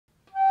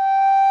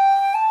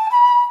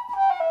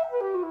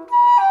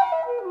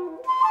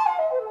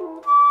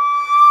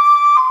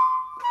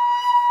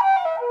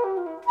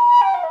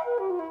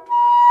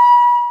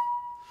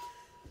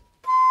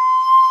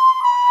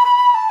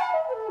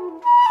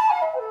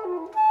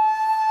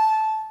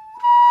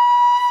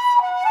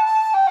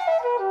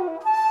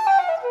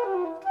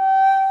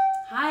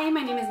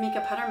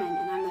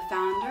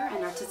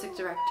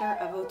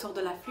director of Autour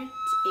de la Flute,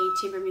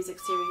 a chamber music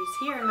series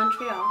here in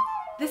Montreal.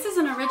 This is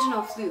an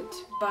original flute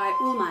by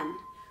Uhlmann,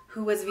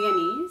 who was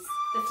Viennese.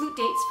 The flute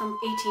dates from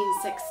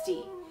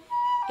 1860.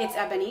 It's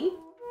ebony,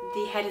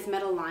 the head is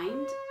metal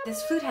lined.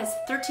 This flute has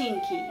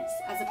 13 keys,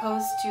 as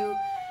opposed to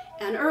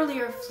an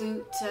earlier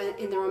flute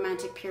in the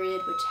Romantic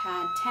period which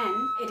had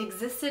 10. It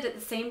existed at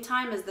the same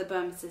time as the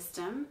baume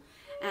system,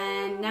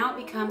 and now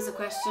it becomes a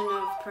question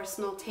of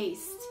personal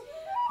taste.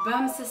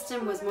 Baume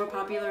system was more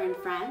popular in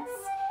France.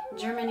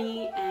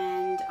 Germany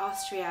and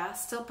Austria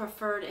still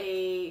preferred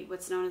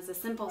what's known as a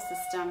simple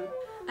system.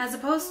 As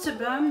opposed to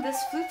baume, this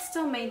flute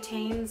still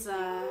maintains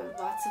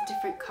lots of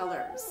different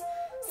colors.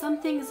 Some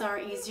things are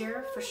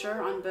easier for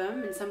sure on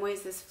baume. In some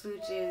ways this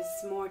flute is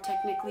more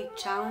technically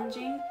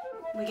challenging.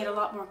 We get a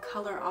lot more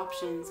color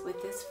options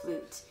with this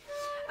flute.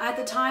 At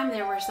the time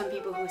there were some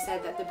people who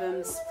said that the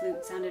baume's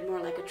flute sounded more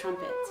like a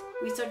trumpet.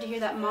 We start to hear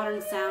that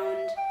modern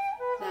sound,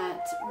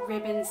 that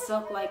ribbon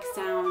silk-like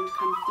sound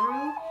come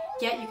through,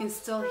 yet you can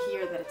still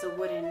hear that it's a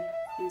wooden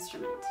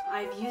instrument.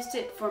 I've used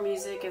it for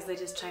music as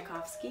late as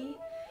Tchaikovsky.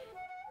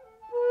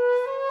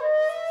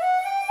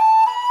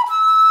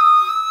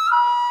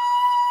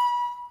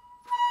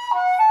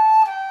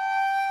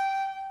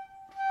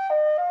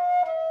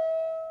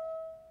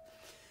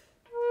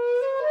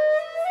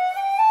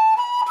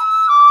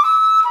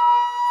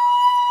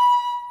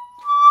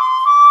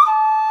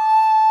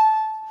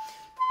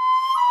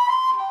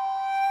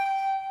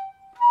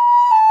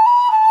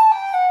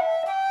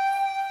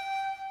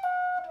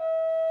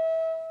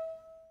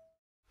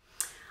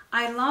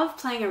 I love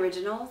playing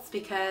originals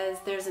because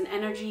there's an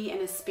energy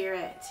and a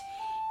spirit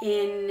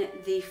in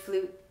the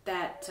flute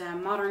that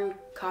modern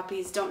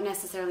copies don't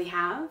necessarily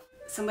have.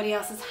 Somebody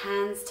else's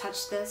hands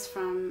touched this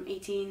from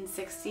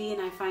 1860,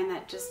 and I find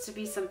that just to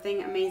be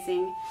something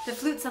amazing. The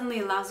flute suddenly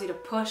allows you to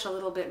push a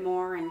little bit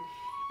more and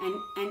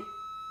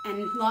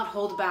not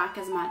hold back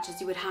as much as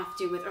you would have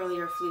to with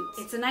earlier flutes.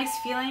 It's a nice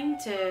feeling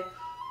to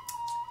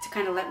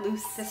kind of let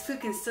loose. This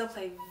flute can still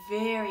play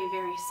very,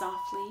 very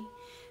softly.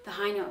 The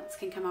high notes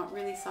can come out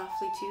really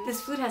softly too.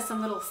 This flute has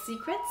some little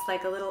secrets,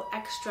 like a little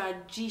extra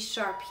G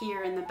sharp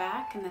here in the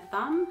back and the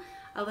thumb,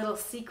 a little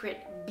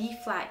secret B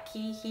flat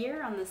key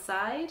here on the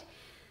side.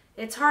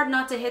 It's hard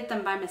not to hit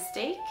them by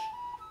mistake,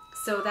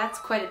 so that's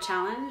quite a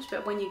challenge,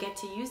 but when you get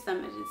to use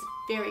them, it is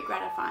very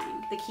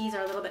gratifying. The keys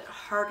are a little bit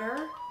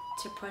harder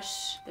to push,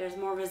 there's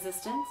more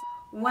resistance.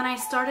 When I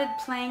started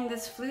playing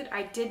this flute,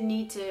 I did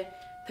need to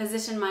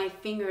position my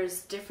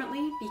fingers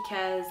differently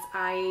because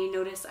I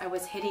noticed I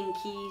was hitting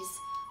keys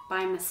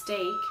by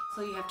mistake.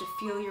 So you have to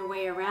feel your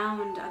way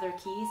around other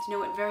keys to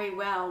know it very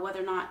well whether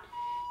or not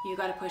you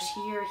got to push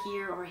here,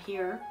 here, or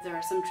here. There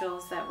are some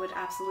trills that would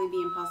absolutely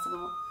be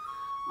impossible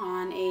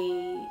on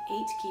a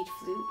 8-keyed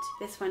flute.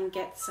 This one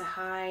gets a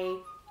high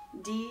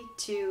D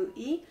to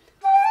E.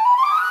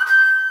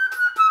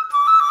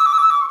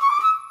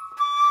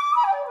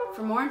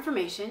 For more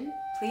information,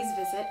 please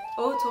visit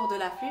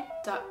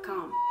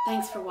autourdelaflute.com.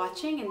 Thanks for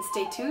watching and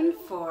stay tuned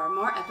for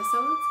more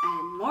episodes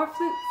and more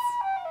flutes.